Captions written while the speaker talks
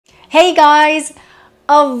Hey guys,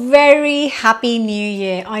 a very happy new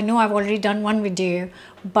year. I know I've already done one video,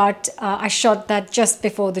 but I shot that just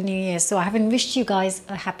before the new year, so I haven't wished you guys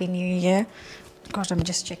a happy new year. God, I'm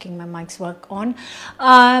just checking my mic's work on.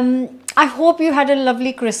 I hope you had a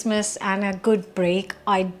lovely Christmas and a good break.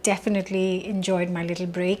 I definitely enjoyed my little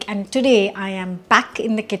break, and today I am back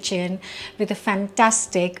in the kitchen with a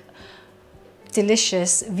fantastic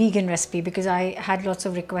delicious vegan recipe because I had lots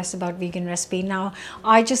of requests about vegan recipe. Now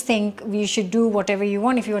I just think you should do whatever you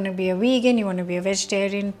want. If you want to be a vegan, you want to be a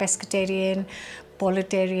vegetarian, pescatarian,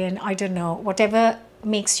 politarian, I don't know, whatever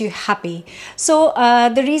makes you happy. So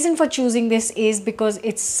the reason for choosing this is because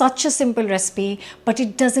it's such a simple recipe, but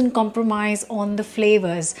it doesn't compromise on the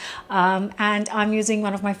flavors, and I'm using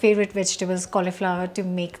one of my favorite vegetables, cauliflower, to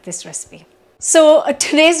make this recipe. So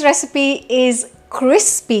today's recipe is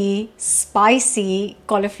crispy, spicy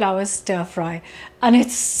cauliflower stir fry, and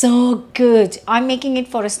it's so good. I'm making it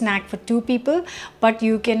for a snack for 2 people, but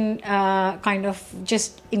you can kind of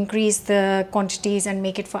just increase the quantities and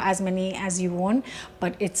make it for as many as you want,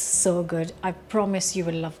 but it's so good. I promise you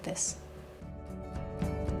will love this.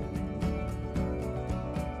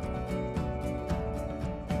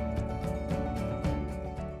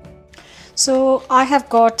 So I have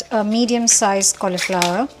got a medium-sized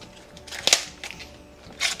cauliflower.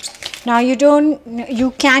 Now you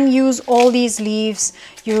can use all these leaves,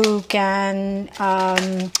 you can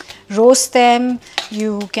roast them,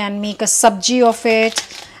 you can make a sabji of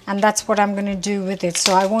it, and that's what I'm going to do with it.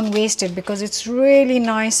 So I won't waste it because it's really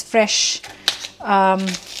nice fresh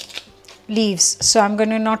leaves. So I'm going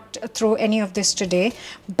to not throw any of this today,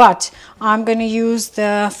 but I'm going to use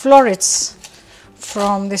the florets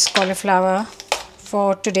from this cauliflower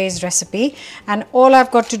for today's recipe, and all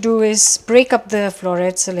I've got to do is break up the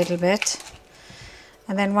florets a little bit,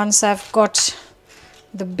 and then once I've got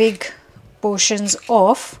the big portions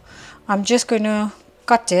off, I'm just going to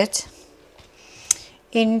cut it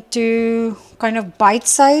into kind of bite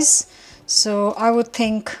size. So I would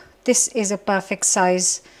think this is a perfect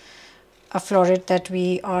size, a floret that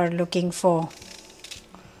we are looking for.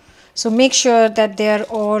 So make sure that they are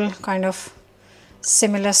all kind of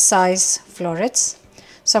similar size florets.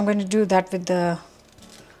 So I'm going to do that with the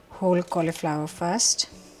whole cauliflower first.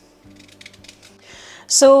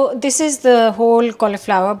 So this is the whole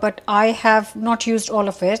cauliflower, but I have not used all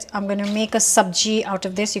of it. I'm going to make a sabji out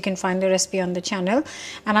of this. You can find the recipe on the channel,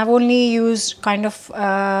 and I've only used kind of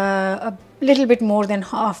a little bit more than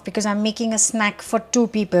half because I'm making a snack for 2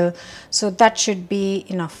 people, so that should be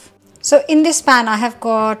enough. So in this pan I have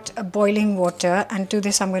got boiling water, and to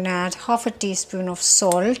this I'm going to add half a teaspoon of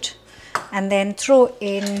salt, and then throw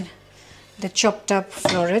in the chopped up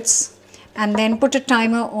florets, and then put a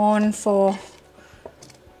timer on for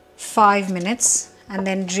 5 minutes, and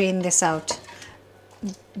then drain this out.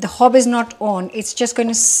 The hob is not on, it's just going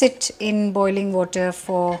to sit in boiling water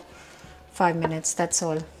for 5 minutes, that's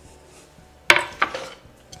all.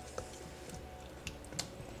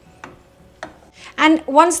 And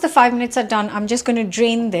once the 5 minutes are done, I'm just going to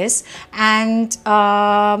drain this and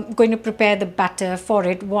going to prepare the batter for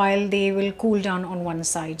it while they will cool down on one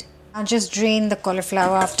side. I'll just drain the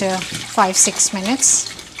cauliflower after 5-6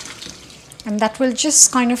 minutes, and that will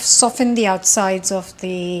just kind of soften the outsides of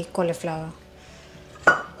the cauliflower.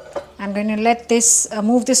 I'm going to let this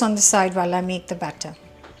move this on the side while I make the batter.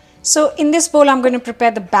 So in this bowl I'm going to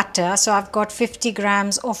prepare the batter. So I've got 50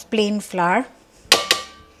 grams of plain flour,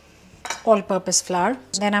 all-purpose flour.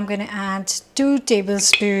 Then I'm going to add 2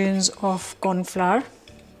 tablespoons of corn flour,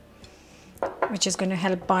 which is going to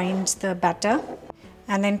help bind the batter,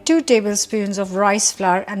 and then 2 tablespoons of rice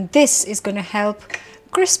flour, and this is going to help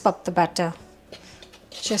crisp up the batter.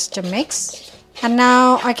 Just a mix, and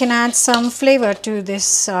now I can add some flavor to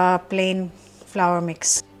this plain flour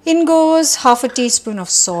mix. In goes half a teaspoon of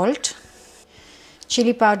salt,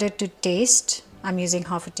 chili powder to taste, I'm using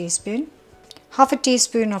half a teaspoon, half a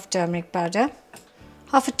teaspoon of turmeric powder,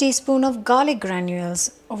 half a teaspoon of garlic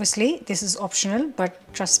granules. Obviously this is optional, but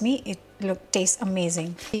trust me, it tastes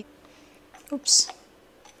amazing. Oops.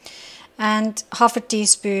 And half a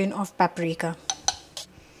teaspoon of paprika.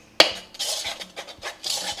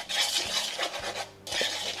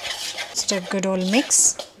 Just a good old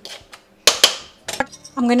mix.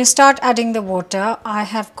 I'm going to start adding the water. I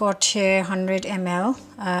have got here 100 ml.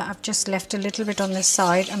 I've just left a little bit on the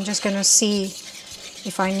side. I'm just going to see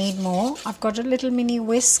if I need more. I've got a little mini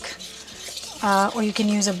whisk, or you can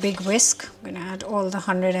use a big whisk. I'm going to add all the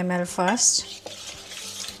 100 ml first.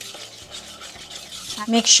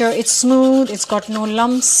 Make sure it's smooth, it's got no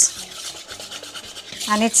lumps,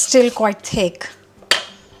 and it's still quite thick.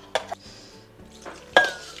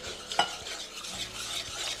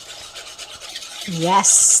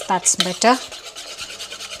 Yes, that's better.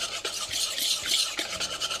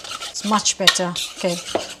 It's much better. Okay,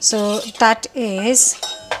 so that is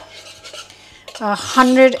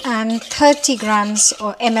 130 grams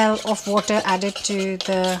or ml of water added to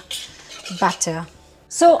the batter.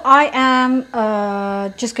 So I am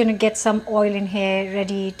just going to get some oil in here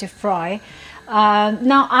ready to fry.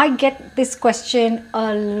 Now I get this question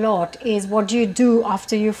a lot, is what do you do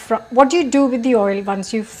after you fry, what do you do with the oil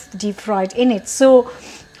once you've deep fried in it? So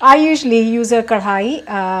I usually use a kadhai,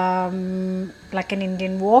 like an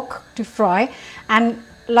Indian wok, to fry. And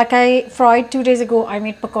like I fried 2 days ago, I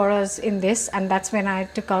made pakoras in this, and that's when I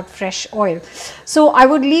took out fresh oil. So I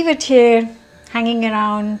would leave it here hanging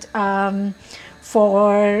around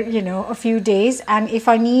for a few days, and if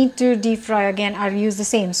I need to deep fry again, I'll use the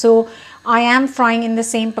same. So I am frying in the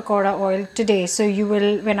same pakora oil today, so you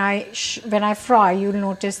will, when I fry, you'll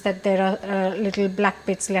notice that there are little black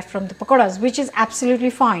bits left from the pakoras, which is absolutely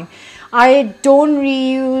fine. I don't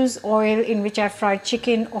reuse oil in which I fried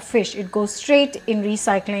chicken or fish. It goes straight in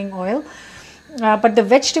recycling oil. But the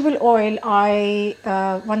vegetable oil,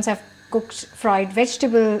 once I've cooked fried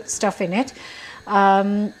vegetable stuff in it,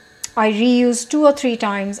 I reuse 2 or 3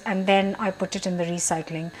 times, and then I put it in the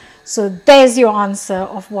recycling. So there's your answer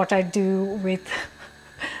of what I do with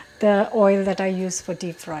the oil that I use for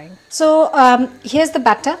deep frying. So here's the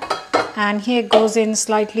batter, and here goes in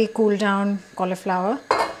slightly cooled down cauliflower.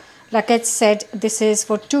 Like I said, this is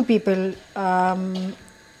for 2 people,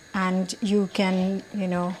 and you can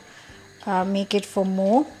make it for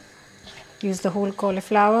more. Use the whole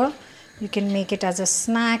cauliflower. You can make it as a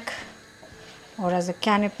snack or as a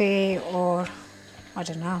canapé, or I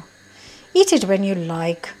don't know, eat it when you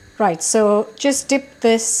like. Right, so just dip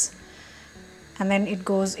this, and then it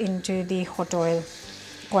goes into the hot oil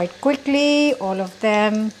quite quickly, all of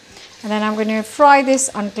them. And then I'm going to fry this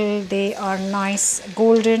until they are nice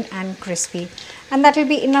golden and crispy, and that will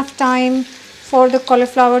be enough time for the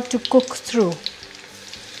cauliflower to cook through.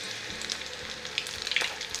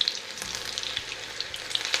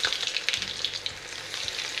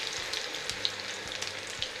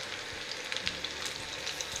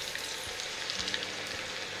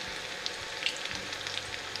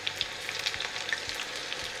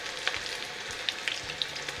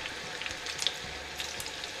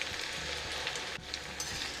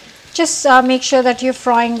 Just make sure that you're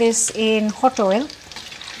frying this in hot oil,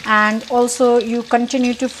 and also you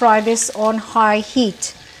continue to fry this on high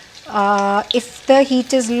heat. If the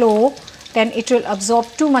heat is low, then it will absorb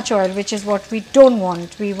too much oil, which is what we don't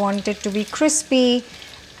want. We want it to be crispy,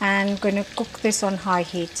 and going to cook this on high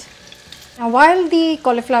heat. Now while the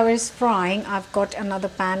cauliflower is frying, I've got another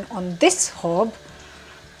pan on this hob.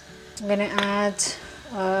 I'm going to add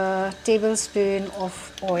a tablespoon of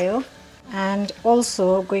oil, and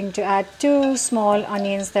also going to add 2 small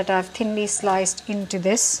onions that I've thinly sliced into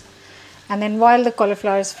this. And then while the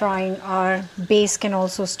cauliflower is frying, our base can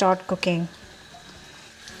also start cooking.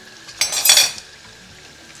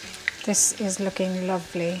 This is looking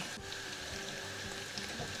lovely.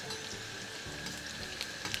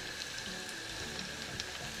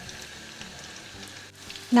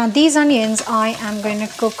 Now these onions I am going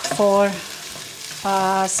to cook for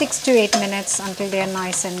 6 to 8 minutes until they are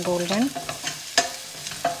nice and golden.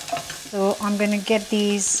 So I'm going to get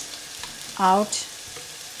these out.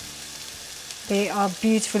 They are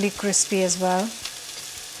beautifully crispy as well.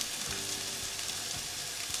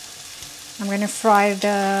 I'm going to fry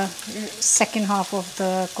the second half of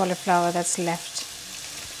the cauliflower that's left.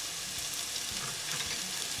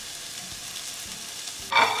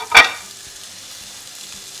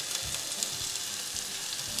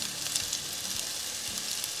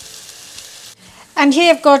 And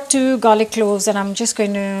here I've got 2 garlic cloves, and I'm just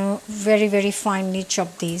going to very, very finely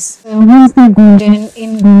chop these. Once they're golden,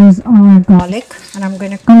 in goes our garlic, and I'm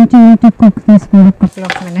going to continue to cook this for a couple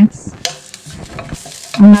of minutes.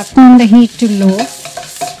 And I've turned the heat to low.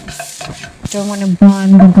 Don't want to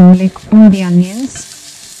burn the garlic or the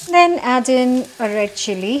onions. Then add in a red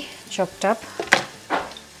chili chopped up. A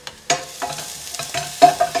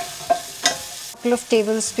couple of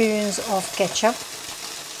tablespoons of ketchup.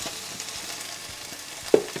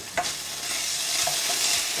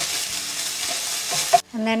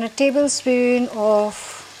 And then a tablespoon of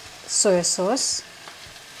soy sauce.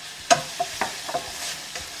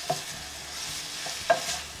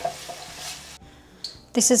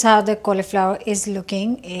 This is how the cauliflower is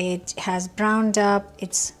looking. It has browned up,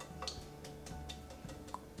 it's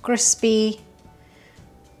crispy,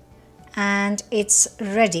 and it's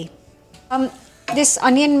ready. This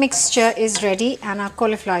onion mixture is ready, and our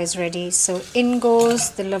cauliflower is ready. So in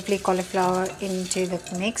goes the lovely cauliflower into the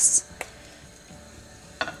mix.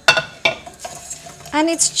 And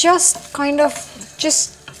it's just kind of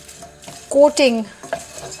just coating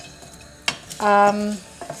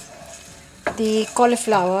the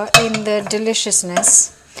cauliflower in the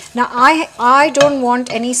deliciousness. Now I don't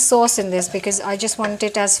want any sauce in this because I just want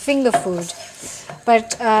it as finger food,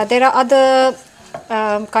 but there are other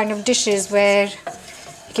kind of dishes where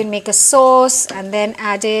you can make a sauce and then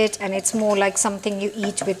add it, and it's more like something you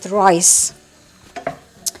eat with rice.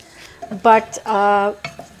 But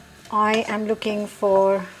I am looking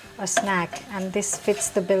for a snack, and this fits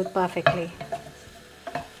the bill perfectly.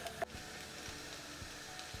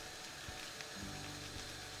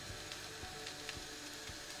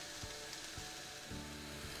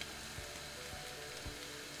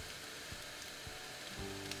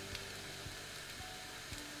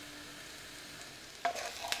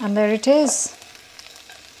 And there it is,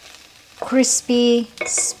 crispy,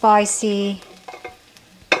 spicy,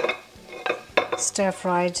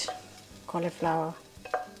 stir-fried cauliflower.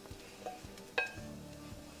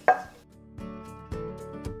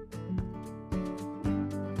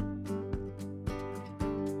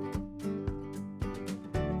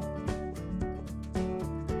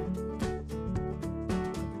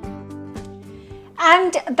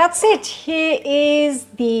 And that's it. Here is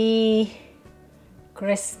the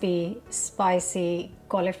crispy, spicy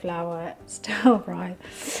cauliflower stir fry.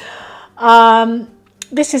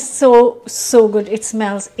 This is so good. It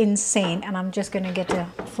smells insane, and I'm just gonna get a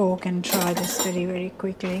fork and try this very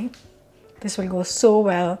quickly. This will go so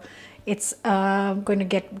well. It's going to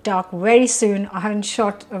get dark very soon. I haven't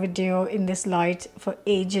shot a video in this light for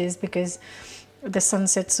ages because the sun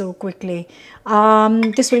sets so quickly.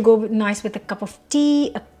 This will go nice with a cup of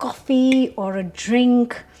tea, a coffee, or a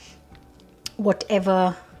drink,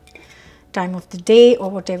 whatever time of the day or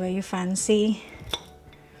whatever you fancy.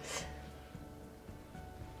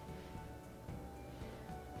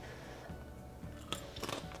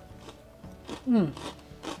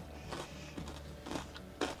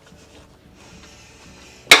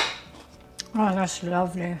 Oh, that's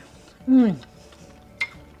lovely.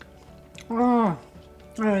 Oh,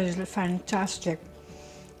 that is fantastic.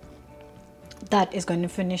 That is going to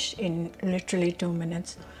finish in literally 2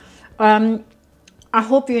 minutes. I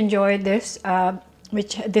hope you enjoyed this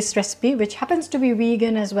this recipe, which happens to be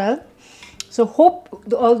vegan as well. So hope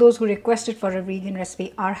all those who requested for a vegan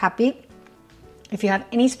recipe are happy. If you have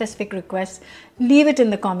any specific requests, leave it in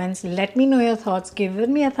the comments. Let me know your thoughts. Give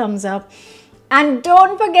me a thumbs up. And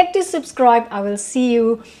don't forget to subscribe. I will see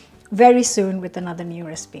you very soon with another new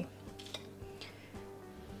recipe.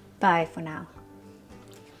 Bye for now.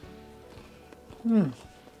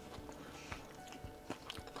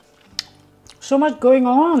 So much going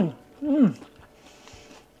on.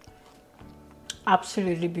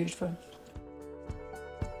 Absolutely beautiful.